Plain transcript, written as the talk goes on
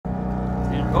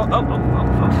Oh.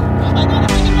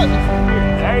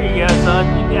 There you go, son.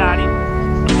 You got him.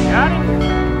 Got him?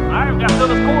 Alright, we gotta fill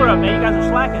this cooler up, man. You guys are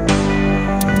slacking.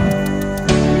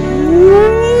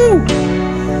 Woo!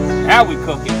 Now we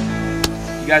cooking.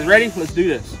 You guys ready? Let's do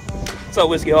this. What's up,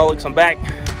 Whiskeyholics? I'm back.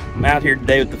 I'm out here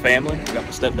today with the family. Got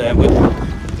my stepdad with me.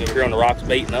 He's over here on the rocks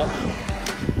baiting up.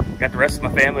 Got the rest of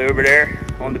my family over there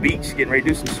on the beach getting ready to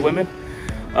do some swimming.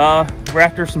 We're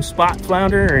after some spot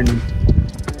flounder and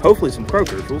hopefully some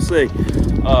croakers. We'll see.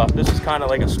 This is kind of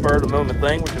like a spur of the moment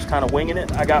thing. We're just kind of winging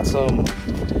it. I got some,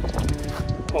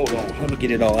 hold on, let me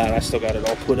get it all out. I still got it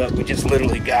all put up. We just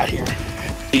literally got here.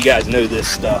 You guys know this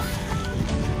stuff.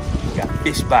 We got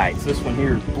fish bites. This one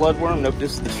here is bloodworm. Nope,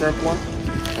 this is the shrimp one.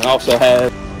 And I also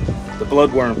have the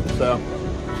bloodworm. So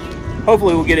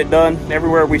hopefully we'll get it done.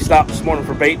 Everywhere we stopped this morning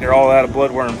for bait, they're all out of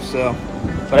bloodworms. So,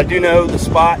 but I do know the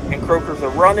spot and croakers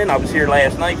are running. I was here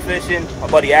last night fishing. My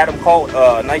buddy Adam caught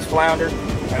a nice flounder,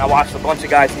 and I watched a bunch of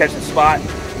guys catch the spot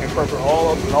and croaker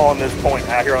all on this point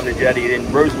out here on the jetty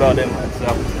in Roosevelt Inlet.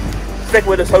 So stick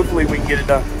with us. Hopefully we can get it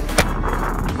done.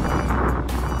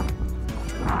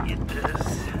 Get this,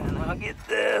 and I'll get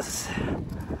this.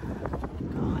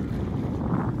 God.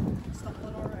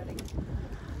 Stumbling already.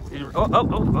 Oh.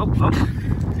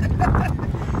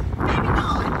 Maybe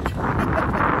not.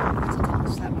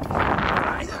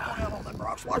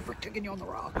 Why for kicking you on the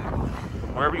rock?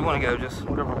 Wherever you want to go, just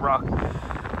whatever rock.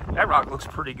 That rock looks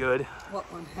pretty good. What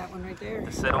one? That one right there?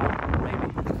 To sit on, maybe.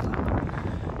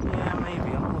 Yeah,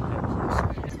 maybe. I'm gonna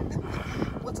look at this.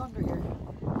 What's under here?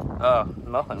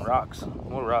 Nothing. Rocks.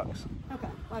 More rocks. Okay.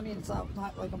 I mean, it's not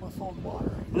like I'm gonna fall in the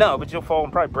water. No, but you'll fall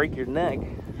and probably break your neck.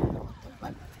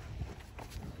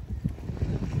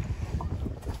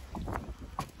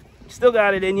 Still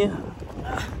got it in you.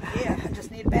 Yeah, I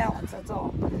just need balance, that's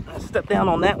all. Step down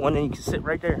on that one and you can sit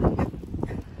right there. Like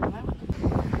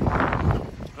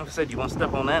I said, you want to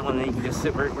step on that one and you can just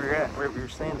sit right where you're at, right where you're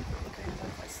standing. Okay,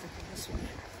 if I stick it this way.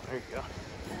 There you go.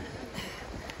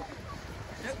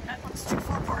 Nope, that one's too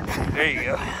far apart. There you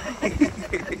go.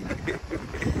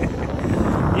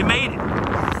 You made it.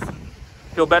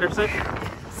 Feel better, Sid?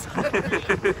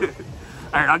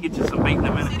 Alright, I'll get you some bait in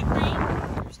a minute.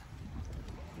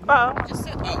 Oh. Just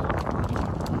sit. Shrimp.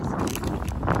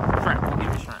 We'll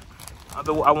give you shrimp. I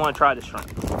want to try the shrimp.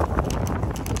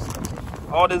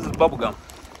 All this is bubble gum.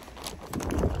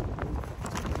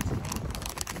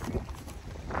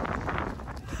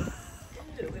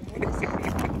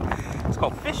 It's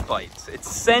called fish bites. It's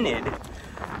scented.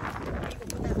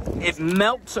 It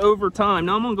melts over time.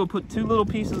 Now I'm going to go put 2 little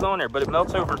pieces on there, but it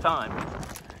melts over time.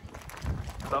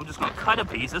 So I'm just going to cut a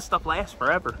piece. This stuff lasts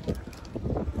forever.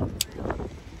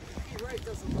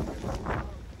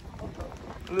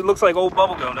 It looks like old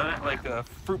bubble gum, doesn't it? Like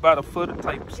fruit by the foot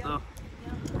type stuff.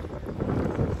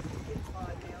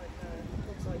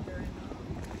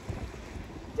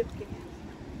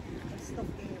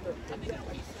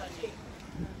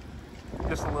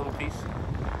 Just a little piece.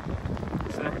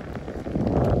 See?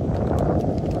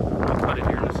 I'll cut it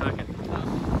here in a second.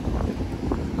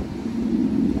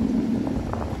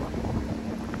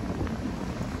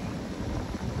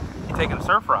 You taking a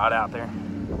surf rod out there?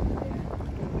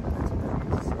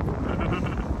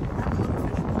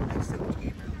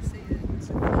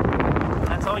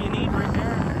 That's all you need right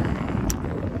there.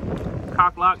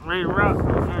 Cock lock and ready to rock.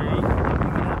 Alright.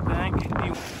 Thank you.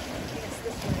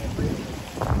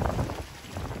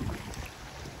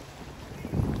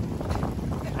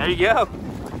 There you go.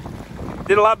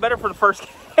 Did a lot better for the first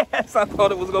cast. I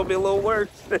thought it was going to be a little worse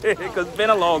because it's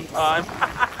been a long time.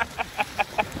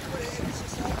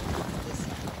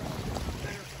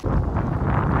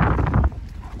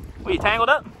 Were you tangled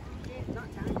up?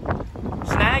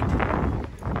 Snagged?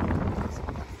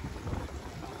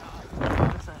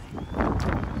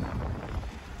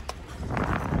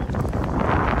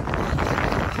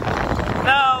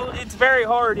 No, it's very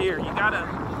hard here. You gotta.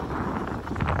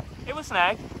 It was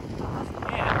snagged.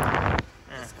 Yeah.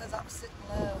 Just because I'm sitting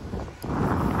low.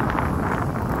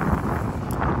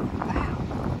 Wow.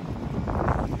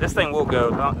 This thing will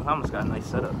go. I almost got a nice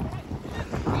setup.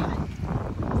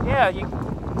 Yeah,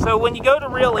 so when you go to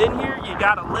reel in here, you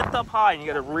gotta lift up high and you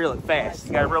gotta reel it fast.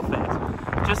 You gotta reel fast.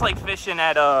 Just like fishing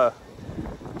at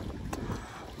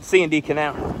C&D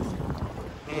Canal.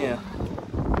 Yeah.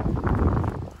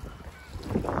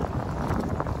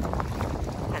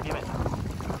 Here, give it.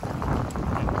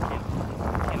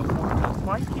 Can't afford to.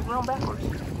 Why do you keep reeling backwards?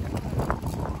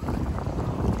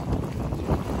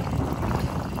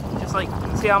 Just like,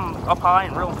 see how I'm up high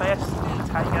and real fast? That's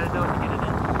how you gotta do it to get it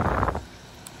in.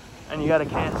 And you gotta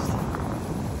cast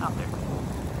out there.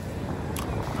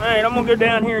 Alright, I'm gonna go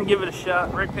down here and give it a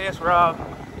shot. Right past Rob.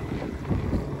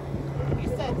 You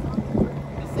said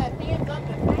hands up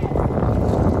and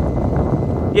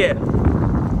fast? Yeah.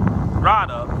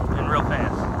 Rod up and real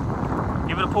fast.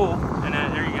 Give it a pull, and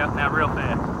then there you go. Now real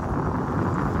fast.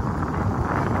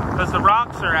 Because the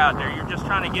rocks are out there. You're just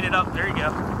trying to get it up. There you go.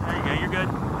 There you go. You're good.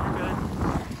 You're good.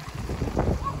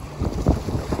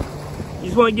 You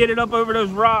just want to get it up over those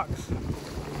rocks.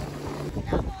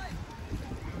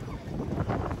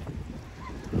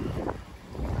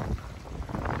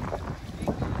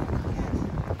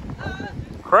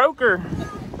 CROAKER.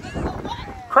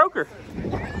 CROAKER.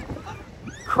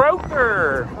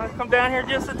 CROAKER. I come down here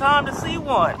just in time to see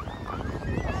one.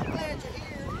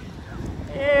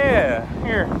 Yeah.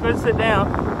 Here, go sit down.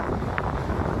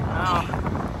 Oh.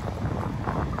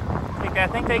 I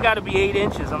think they got to be 8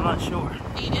 inches. I'm not sure.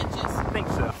 8 inches? I think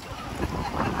so.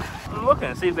 I'm looking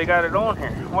to see if they got it on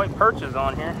here. White perches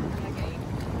on here.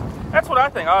 That's what I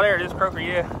think. Oh, there it is, CROAKER.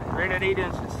 Yeah, right at 8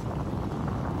 inches.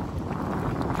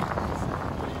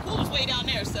 Pool's way down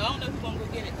there, so I don't know who's gonna go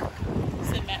get it.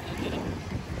 Said Matt will get it.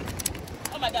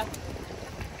 Oh my God.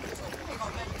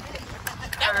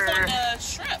 That was on the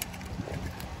shrimp.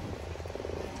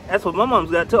 That's what my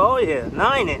mom's got too. Oh yeah,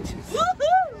 9 inches.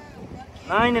 Woohoo!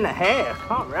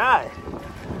 9.5. All right.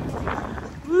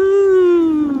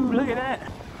 Woo! Look at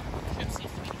that.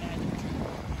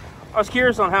 I was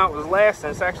curious on how it was lasting.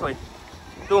 It's actually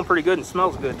doing pretty good and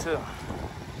smells good too.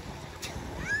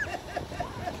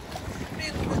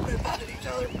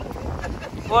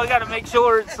 Well, I got to make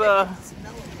sure it's the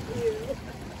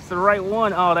right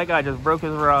one. Oh, that guy just broke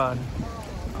his rod.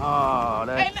 Oh,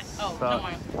 that sucks. There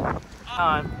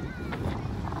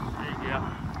you go.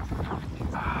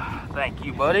 Thank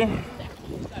you, buddy. How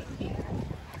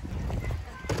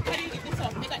do you get this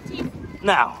off? They got teeth.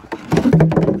 Now.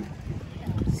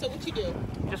 So what you do?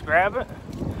 Just grab it.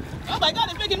 Oh my God,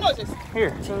 it's making noises.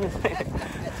 Here.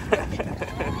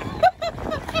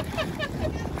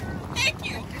 Thank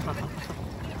you.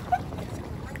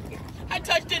 I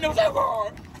touched it and it was like,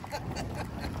 roar.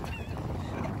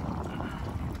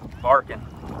 Barking.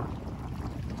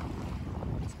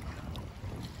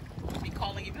 I'll be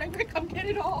calling you, like, Rick, come get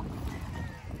it all.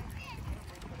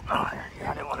 Oh, there you go.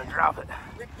 I didn't want to drop it.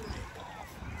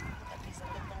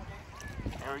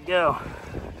 There we go.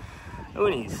 Oh,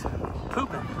 and he's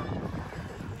pooping.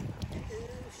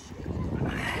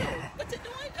 What's it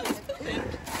doing? Oh, it's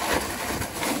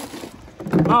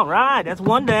pooping. All right, that's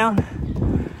one down.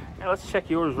 Now let's check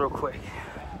yours real quick.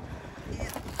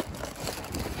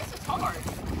 This is hard.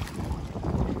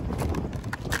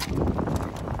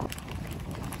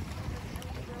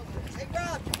 Hey,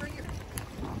 Rob, you bring your...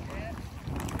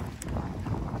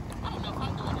 I don't know if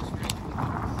I'm doing this right.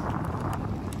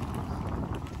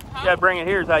 You gotta bring it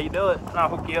here is how you do it, and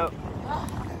I'll hook you up.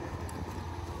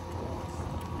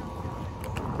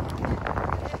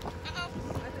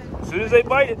 As soon as they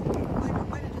bite it.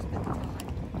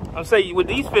 I'm saying with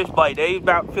these fish bite, they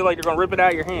about feel like they're gonna rip it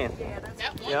out of your hand. Yeah, that's...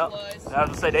 That one Yep. was. I was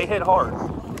gonna say they hit hard.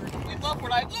 We both were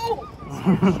like, ooh.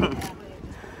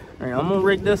 Alright, I'm gonna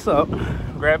rig this up.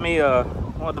 Grab me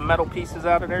one of the metal pieces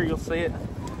out of there, you'll see it.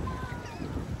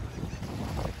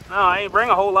 No, I ain't bring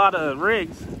a whole lot of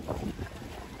rigs.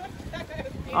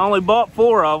 I only bought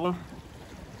 4 of them.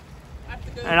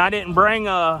 And I didn't bring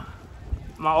my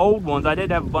old ones. I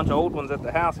did have a bunch of old ones at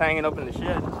the house hanging up in the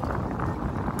shed.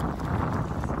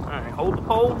 Alright, hold the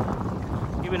pole.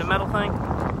 Give me the metal thing.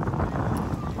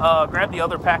 Grab the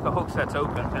other pack of hooks that's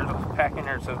open. There's a pack in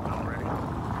there that's open already.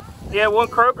 Yeah, 1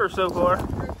 CROAKER so far.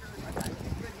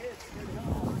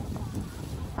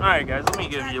 Alright guys, let me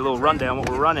give you a little rundown what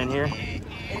we're running here.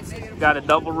 Got a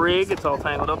double rig, it's all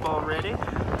tangled up already.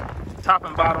 Top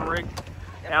and bottom rig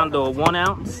down to a 1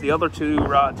 ounce. The other 2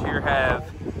 rods here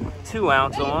have 2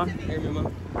 ounce on.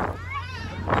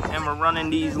 And we're running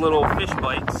these little fish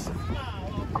bites.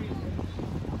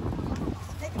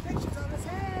 Taking pictures of us.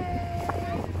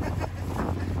 Hey!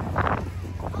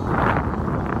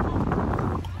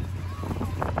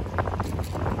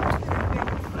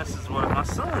 This is what my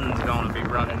son's gonna be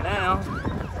running now.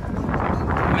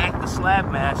 Mac the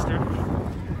Slab Master.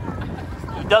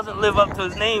 He doesn't live up to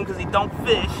his name because he don't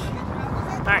fish.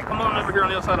 Alright, come on over here on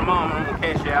the other side of Mom and we'll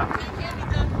cash you out.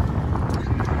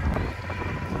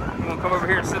 You wanna come over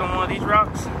here and sit on one of these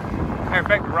rocks? Matter of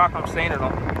fact, the rock I'm standing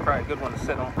on is probably a good one to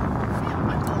sit on.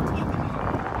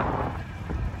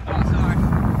 Oh, sorry.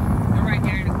 They're right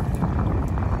there.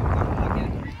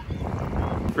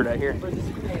 For that here. Go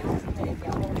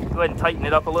ahead and tighten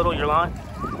it up a little, your line.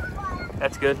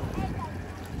 That's good.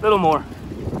 A little more.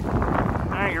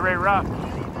 Alright, you're ready to rock.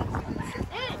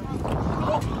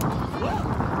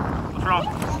 What's wrong?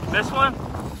 This one?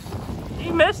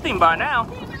 You missed him by now.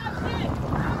 I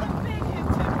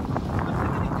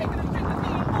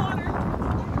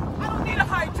don't need a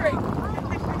hydrate.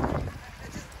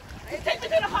 Take me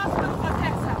to the hospital if I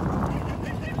pass out.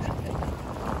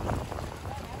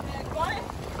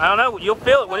 I don't know. You'll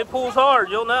feel it when it pulls hard.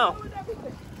 You'll know.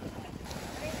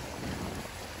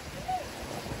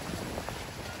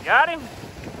 Got him?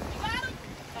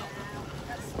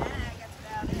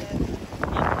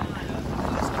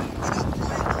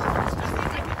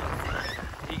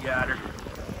 He got her.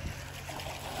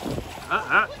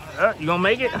 You gonna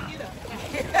make it?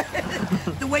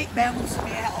 The weight balances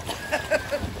me out. All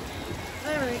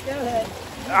right, go ahead.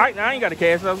 All right, now I ain't got a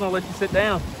cast. I was gonna let you sit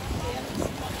down.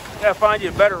 Gotta find you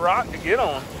a better rock to get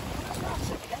on.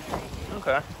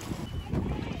 Okay.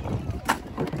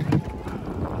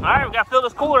 All right, we gotta fill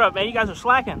this cooler up, man. You guys are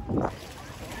slacking.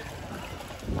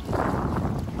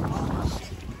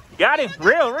 Got him.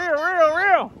 Real.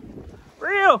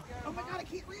 Oh my God, I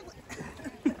can't reel it.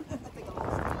 No,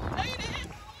 you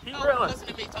didn't. Keep Oh, reeling. listen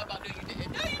to me talk about no, you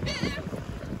didn't. No, you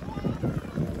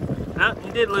didn't. No,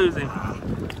 you did lose him.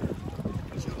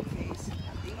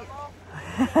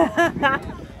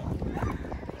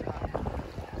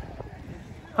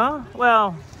 Huh?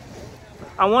 Well,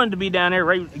 I wanted to be down there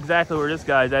right exactly where this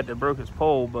guy's at that broke his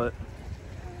pole, but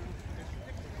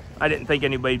I didn't think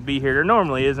anybody'd be here. There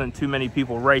normally isn't too many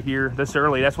people right here this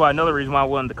early. That's why another reason why I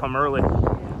wanted to come early.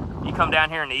 You come down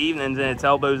here in the evenings and it's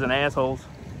elbows and assholes.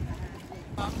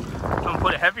 I'm gonna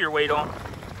put a heavier weight on.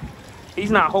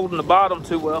 He's not holding the bottom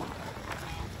too well.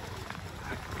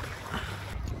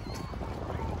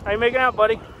 How you making out,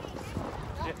 buddy?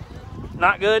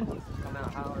 Not good?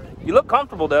 You look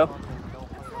comfortable though.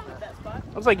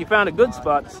 Looks like you found a good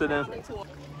spot to sit in.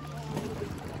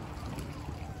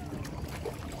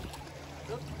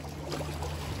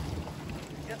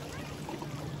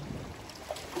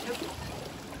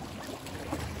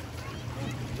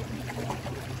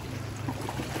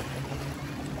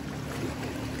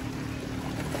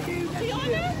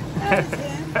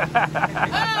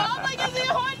 Oh, I'm like, is he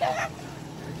on there?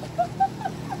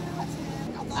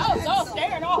 I was so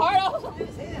staring all hard. I was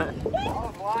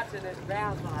watching it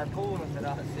bounce when I pulled him, but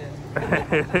I was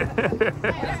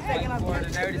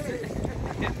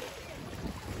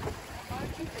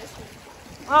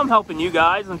I'm helping you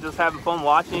guys and just having fun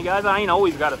watching you guys. I ain't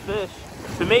always got to fish.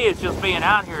 To me, it's just being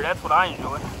out here. That's what I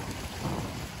enjoy.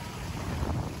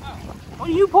 What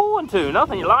are you pulling to?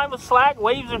 Nothing. Your line was slack.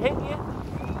 Waves are hitting you.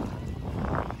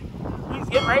 He's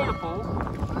getting ready to pull.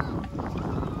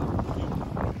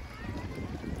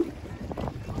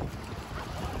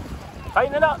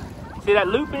 Tighten it up. See that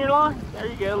loop in your line? There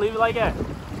you go. Leave it like that.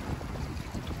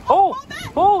 Pull.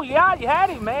 Pull. You had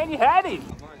him, man. You had him.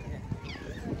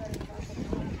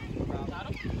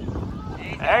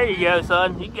 There you go,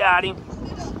 son. You got him.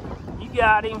 You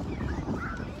got him.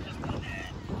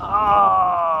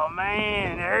 Oh,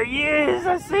 man. There he is.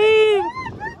 I see him.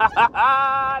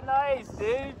 Nice,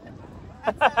 dude.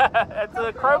 That's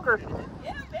a croaker.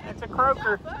 That's a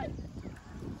croaker.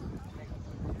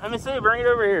 Let me see. Bring it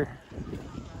over here.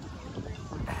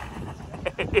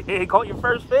 Caught your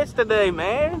first fish today,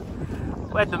 man.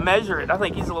 We'll have to measure it. I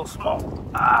think he's a little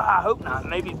small. I hope not.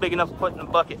 Maybe he's big enough to put in the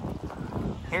bucket.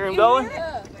 Hear him going?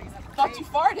 Yeah. Thought you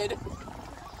farted.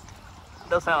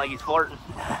 Does sound like he's farting.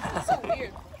 That's so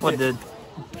weird. What did?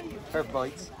 Her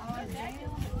bites.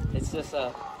 It's just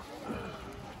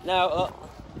now up.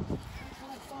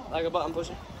 Like a button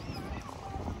pusher.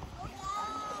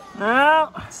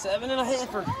 No.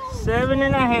 7.5.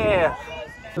 7.5.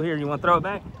 So here, you want to throw it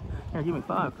back? Here, give me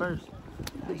 5 first.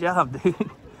 Good job, dude.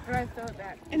 Or I throw it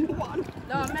back. In the water.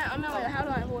 No, I'm not. How do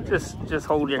I hold it? Just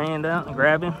hold your hand out and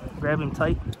grab him. Grab him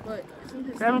tight. But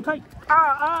Grab him tight.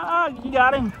 You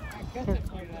got him.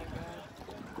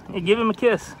 Hey, give him a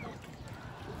kiss.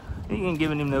 You ain't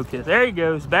giving him no kiss. There he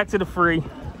goes. Back to the free. Go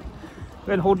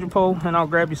ahead and hold your pole, and I'll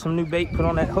grab you some new bait. Put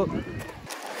on that hook.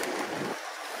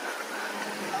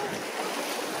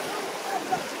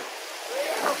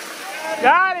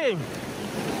 Got him.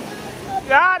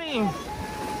 Got him.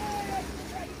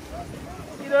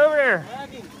 Get over there.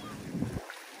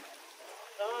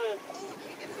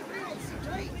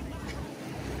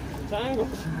 Tangled.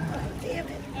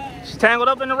 She's tangled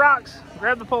up in the rocks.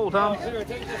 Grab the pole, Tom. Here,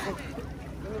 take this one.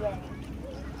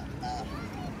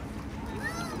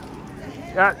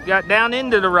 Got down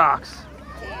into the rocks.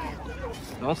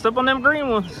 Don't step on them green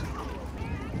ones.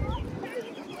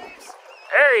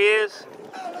 There he is.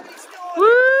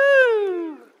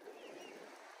 Woo!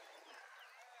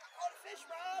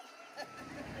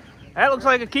 That looks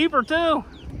like a keeper too.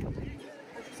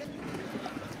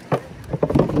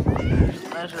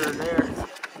 measure it there.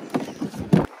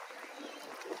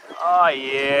 Oh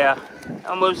yeah,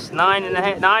 almost 9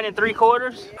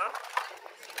 3/4.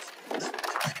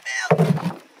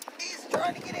 He's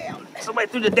trying to get out. Somebody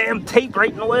threw the damn tape right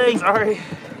in the way. Sorry.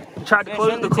 Tried to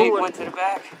close the cooler. Went to the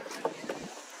back.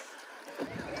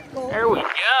 There we go.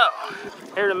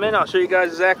 Here in a minute, I'll show you guys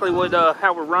exactly what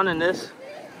how we're running this.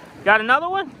 Got another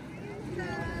one?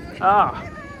 Ah,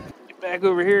 get back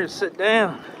over here and sit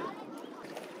down.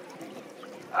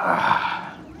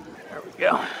 Ah, there we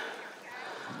go. All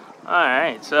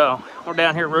right, so we're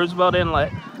down here at Roosevelt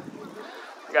Inlet.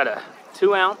 Got a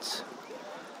 2-ounce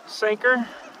sinker.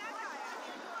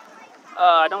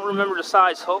 I don't remember the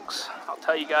size hooks. I'll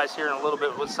tell you guys here in a little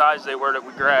bit what size they were that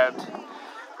we grabbed.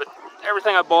 But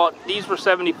everything I bought, these were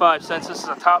 75 cents. This is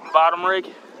a top and bottom rig.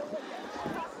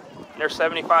 They're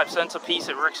 75 cents a piece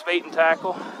at Rick's Bait and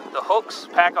Tackle. The hooks,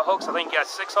 pack of hooks, I think you got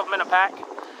 6 of them in a pack,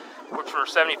 which were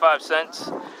 75 cents.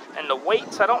 And the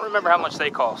weights, I don't remember how much they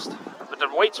cost, but the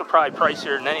weights are probably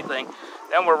pricier than anything.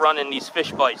 Then we're running these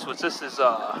fish bites, which this is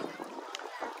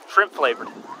shrimp flavored.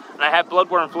 And I have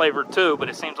bloodworm flavored too, but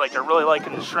it seems like they're really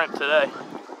liking the shrimp today.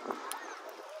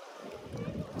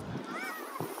 And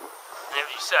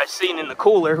as you see, I've seen in the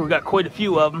cooler, we got quite a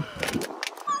few of them.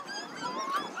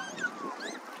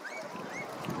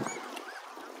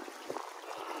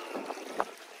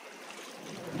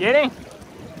 Get him?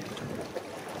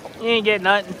 You ain't getting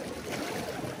nothing.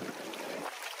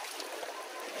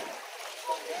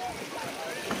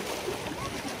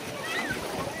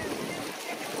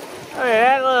 Look at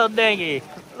that little dinky.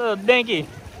 Little dinky.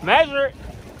 Measure it.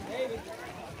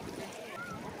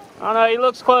 Oh no, he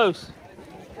looks close.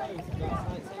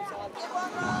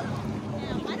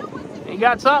 He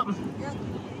got something.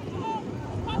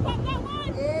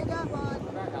 Yeah, got one.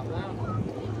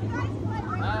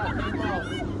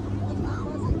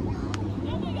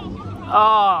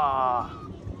 Ah.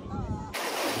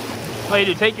 What do you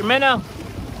do? Take your minnow?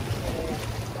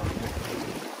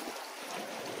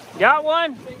 Got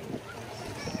one?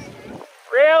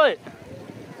 Reel it.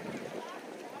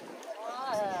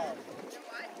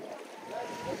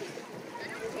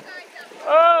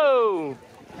 Oh,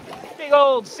 big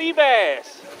old sea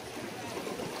bass.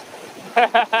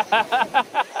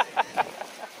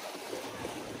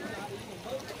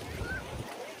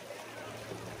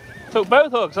 Took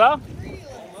both hooks, huh?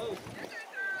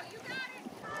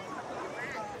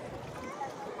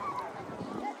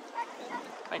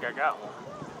 I think I got one.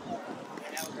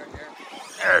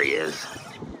 There he is.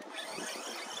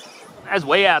 That's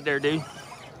way out there, dude. Yeah,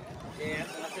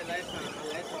 that's what I said last time.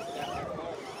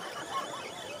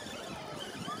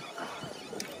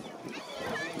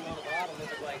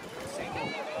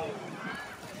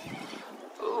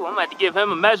 Ooh, I'm about to give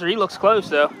him a measure. He looks close,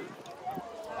 though.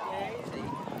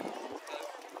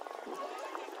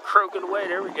 Croaking away.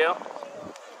 There we go.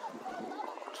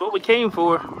 That's what we came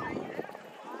for.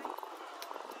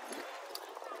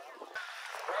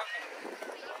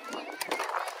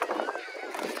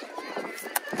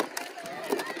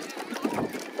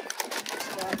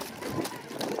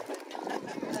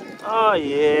 Oh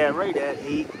yeah, right at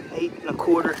 8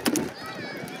 1/4.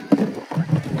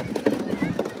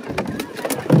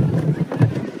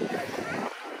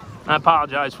 I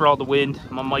apologize for all the wind.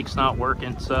 My mic's not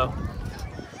working, so.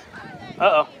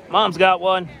 Uh-oh, Mom's got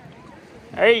one.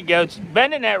 There you go, it's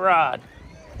bending that rod.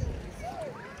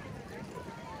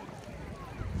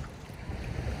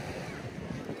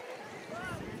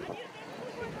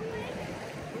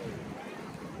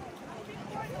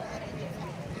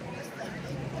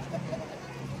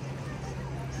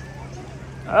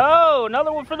 Oh,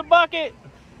 another one for the bucket.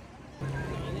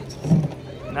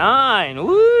 9,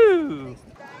 woo.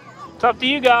 It's up to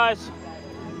you guys.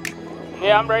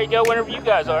 Yeah, I'm ready to go whenever you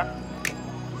guys are.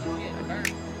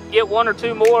 Get 1 or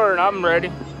 2 more and I'm ready.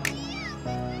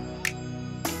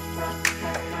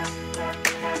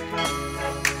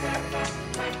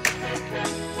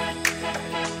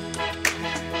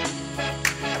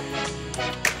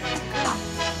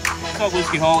 What's up,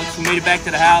 Whiskey Holics? We made it back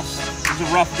to the house. It was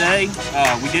a rough day.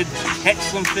 We did catch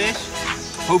some fish.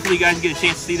 Hopefully you guys get a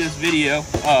chance to see this video.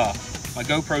 My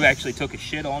GoPro actually took a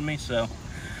shit on me, so.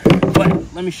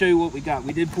 But let me show you what we got.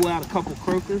 We did pull out a couple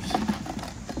croakers.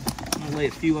 I'm gonna lay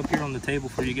a few up here on the table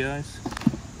for you guys.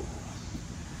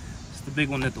 It's the big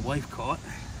one that the wife caught.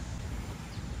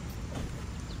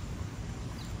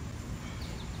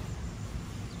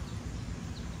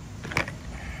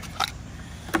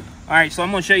 All right, so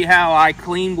I'm gonna show you how I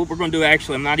clean. What we're gonna do,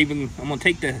 actually, I'm gonna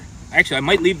take the, actually I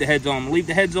might leave the heads on. I'm gonna leave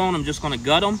the heads on. I'm just gonna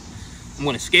gut them. I'm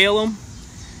gonna scale them,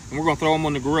 and we're gonna throw them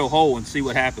on the grill whole and see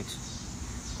what happens.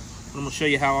 I'm gonna show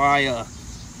you how I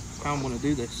how I'm gonna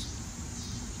do this.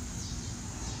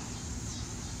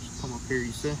 Just come up here,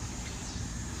 you see?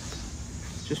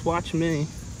 Just watch me.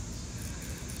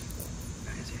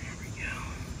 There we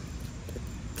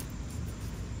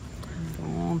go.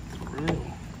 On through.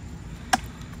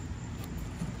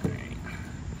 Alright.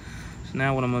 So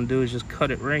now what I'm gonna do is just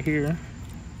cut it right here.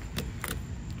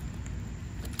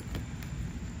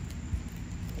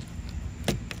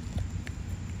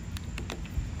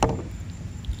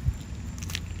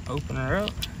 Open her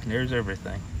up, and there's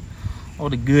everything. All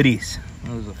the goodies.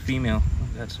 That was a female.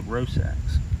 Got some row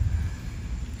sacks.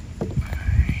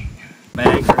 Right.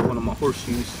 Bag, one of my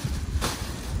horseshoes.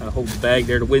 Gotta hold the bag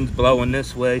there. The wind's blowing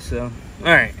this way, so.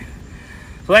 Alright.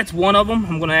 So that's one of them.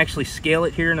 I'm gonna actually scale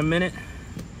it here in a minute.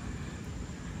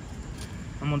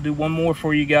 I'm gonna do one more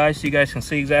for you guys so you guys can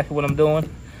see exactly what I'm doing.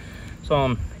 So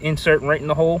I'm inserting right in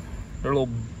the hole, their little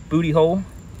booty hole.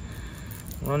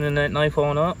 Running that knife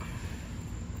on up.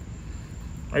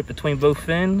 Right between both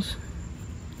fins.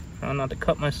 Trying not to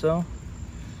cut myself.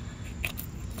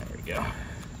 There we go.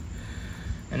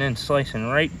 And then slicing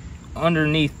right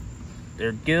underneath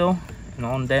their gill and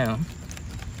on down.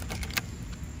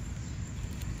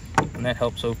 And that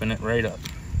helps open it right up.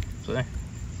 See?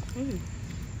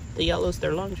 The yellow's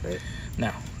their lungs, right?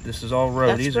 Now, this is all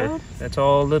roe. That's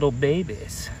all little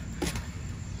babies.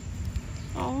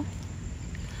 Oh.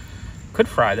 Could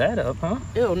fry that up, huh?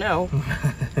 Ew, no.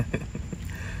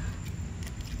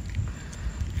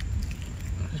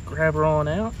 Grab her on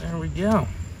out. There we go.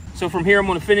 So from here I'm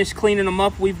going to finish cleaning them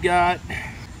up. We've got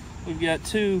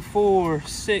 2, 4,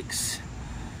 6,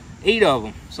 8 of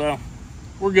them. So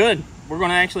we're good. We're going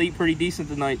to actually eat pretty decent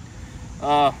tonight.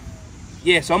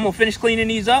 Yeah, so I'm going to finish cleaning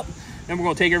these up, then we're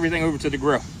going to take everything over to the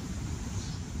grill.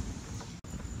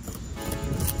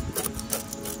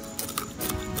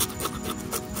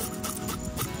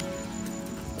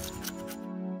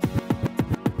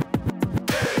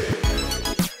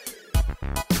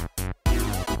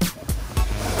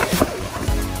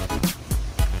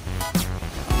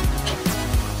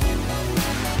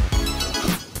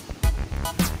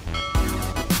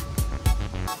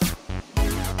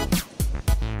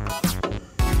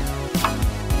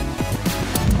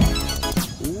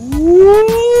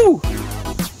 Woo!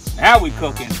 Now we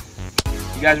cooking.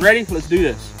 You guys ready? Let's do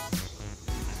this.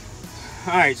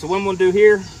 All right, so what I'm gonna do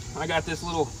here, I got this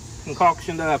little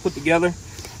concoction that I put together.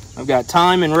 I've got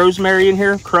thyme and rosemary in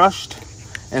here, crushed,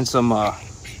 and some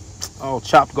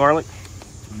chopped garlic,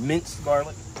 minced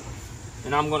garlic.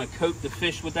 And I'm gonna coat the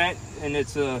fish with that, and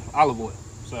it's olive oil.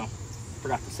 So,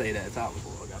 forgot to say that, it's olive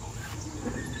oil I got on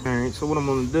there. All right, so what I'm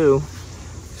gonna do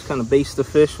is kind of baste the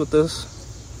fish with this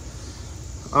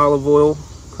olive oil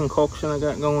concoction I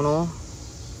got going on.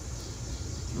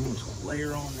 I'm just gonna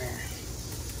layer on there.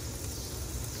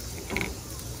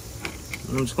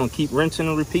 And I'm just gonna keep rinsing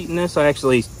and repeating this. I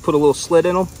actually put a little slit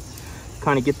in them,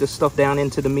 kind of get this stuff down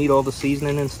into the meat, all the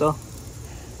seasoning and stuff.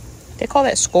 They call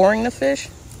that scoring the fish?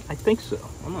 I think so.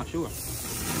 I'm not sure.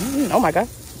 Oh my God.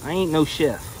 I ain't no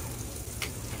chef.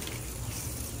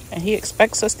 And he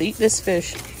expects us to eat this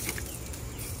fish.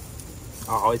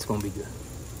 Oh, it's gonna be good.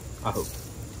 I hope.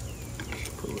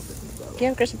 Put a little bit in the belly.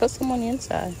 Yeah, Chris, put some on the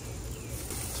inside.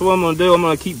 So what I'm gonna do, I'm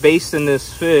gonna keep basting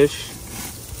this fish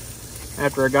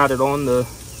after I got it on the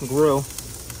grill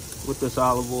with this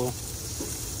olive oil.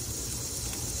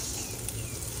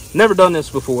 Never done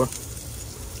this before.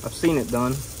 I've seen it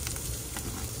done.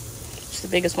 It's the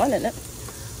biggest one, isn't it?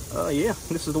 Yeah,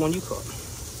 this is the one you caught.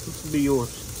 This will be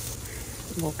yours.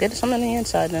 Well, get some on the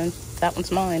inside then. That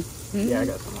one's mine. Yeah, I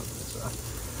got some on the inside.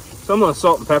 So I'm gonna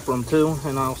salt and pepper them too,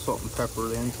 and I'll salt and pepper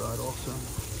the inside also.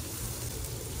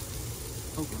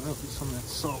 Open up with some of that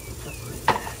salt and pepper in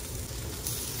there.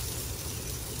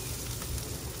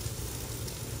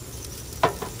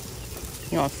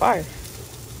 You're on fire.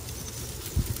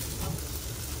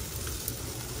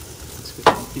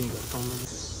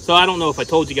 So I don't know if I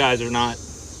told you guys or not.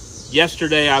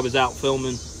 Yesterday I was out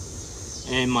filming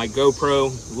and my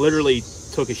GoPro literally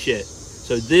took a shit.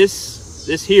 So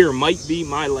this here might be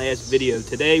my last video.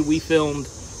 Today we filmed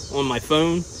on my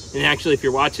phone, and actually if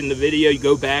you're watching the video, you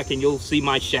go back and you'll see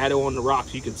my shadow on the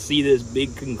rocks. You can see this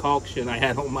big concoction I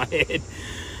had on my head.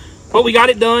 But we got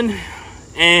it done,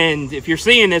 and if you're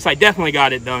seeing this, I definitely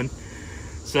got it done.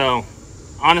 So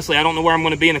honestly, I don't know where I'm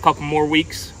going to be in a couple more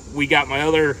weeks. We got my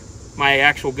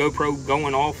actual GoPro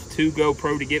going off to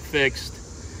GoPro to get fixed.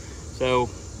 So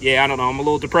yeah, I don't know, I'm a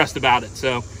little depressed about it.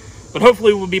 So, but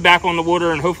hopefully we'll be back on the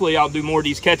water, and hopefully I'll do more of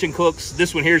these catch and cooks.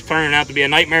 This one here is turning out to be a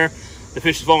nightmare. The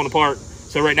fish is falling apart.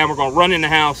 So right now we're going to run in the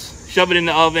house, shove it in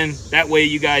the oven. That way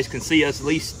you guys can see us at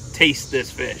least taste this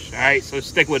fish. All right, so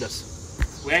stick with us.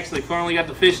 We actually finally got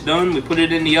the fish done. We put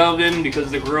it in the oven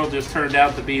because the grill just turned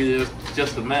out to be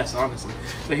just a mess, honestly.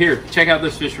 But here, check out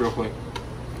this fish real quick.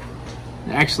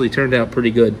 It actually turned out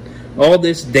pretty good. All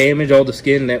this damage, all the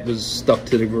skin, that was stuck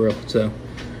to the grill. So,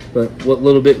 but what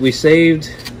little bit we saved,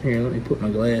 here, let me put my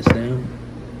glass down.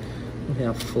 Look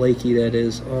how flaky that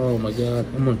is. Oh my God,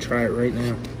 I'm gonna try it right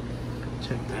now.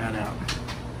 Check that out.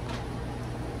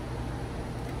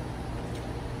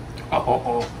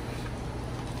 Oh.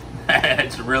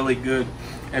 That's really good.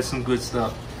 That's some good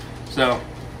stuff. So,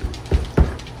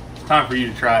 it's time for you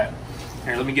to try it.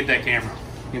 Here, let me get that camera.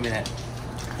 Give me that.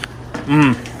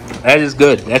 That is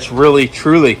good. That's really,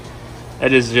 truly,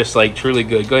 that is just like truly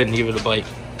good. Go ahead and give it a bite.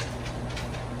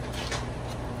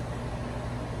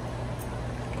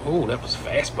 Oh, that was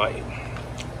fast bite.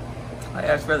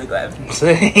 I was really glad.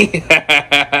 See?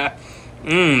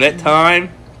 That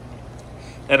thyme,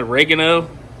 that oregano.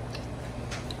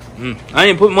 I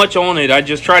didn't put much on it. I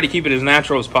just tried to keep it as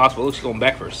natural as possible. Looks going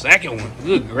back for a second one.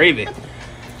 Good gravy.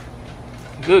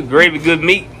 Good gravy, good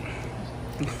meat.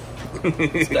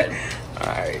 It's good.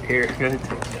 Alright, here. Go ahead and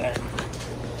take that.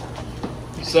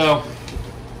 So,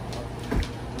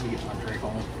 let me get my drink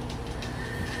on.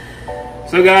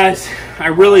 So guys, I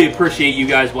really appreciate you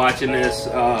guys watching this.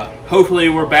 Hopefully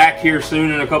we're back here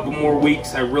soon in a couple more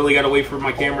weeks. I really got to wait for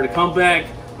my camera to come back.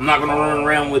 I'm not going to run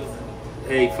around with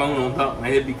a phone on top of my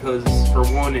head because, for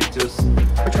one, it just,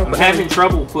 I'm having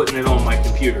trouble putting it on my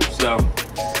computer. So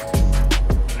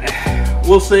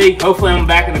we'll see. Hopefully I'm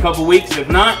back in a couple weeks. If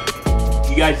not,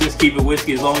 you guys just keep it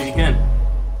whiskey as long as you can.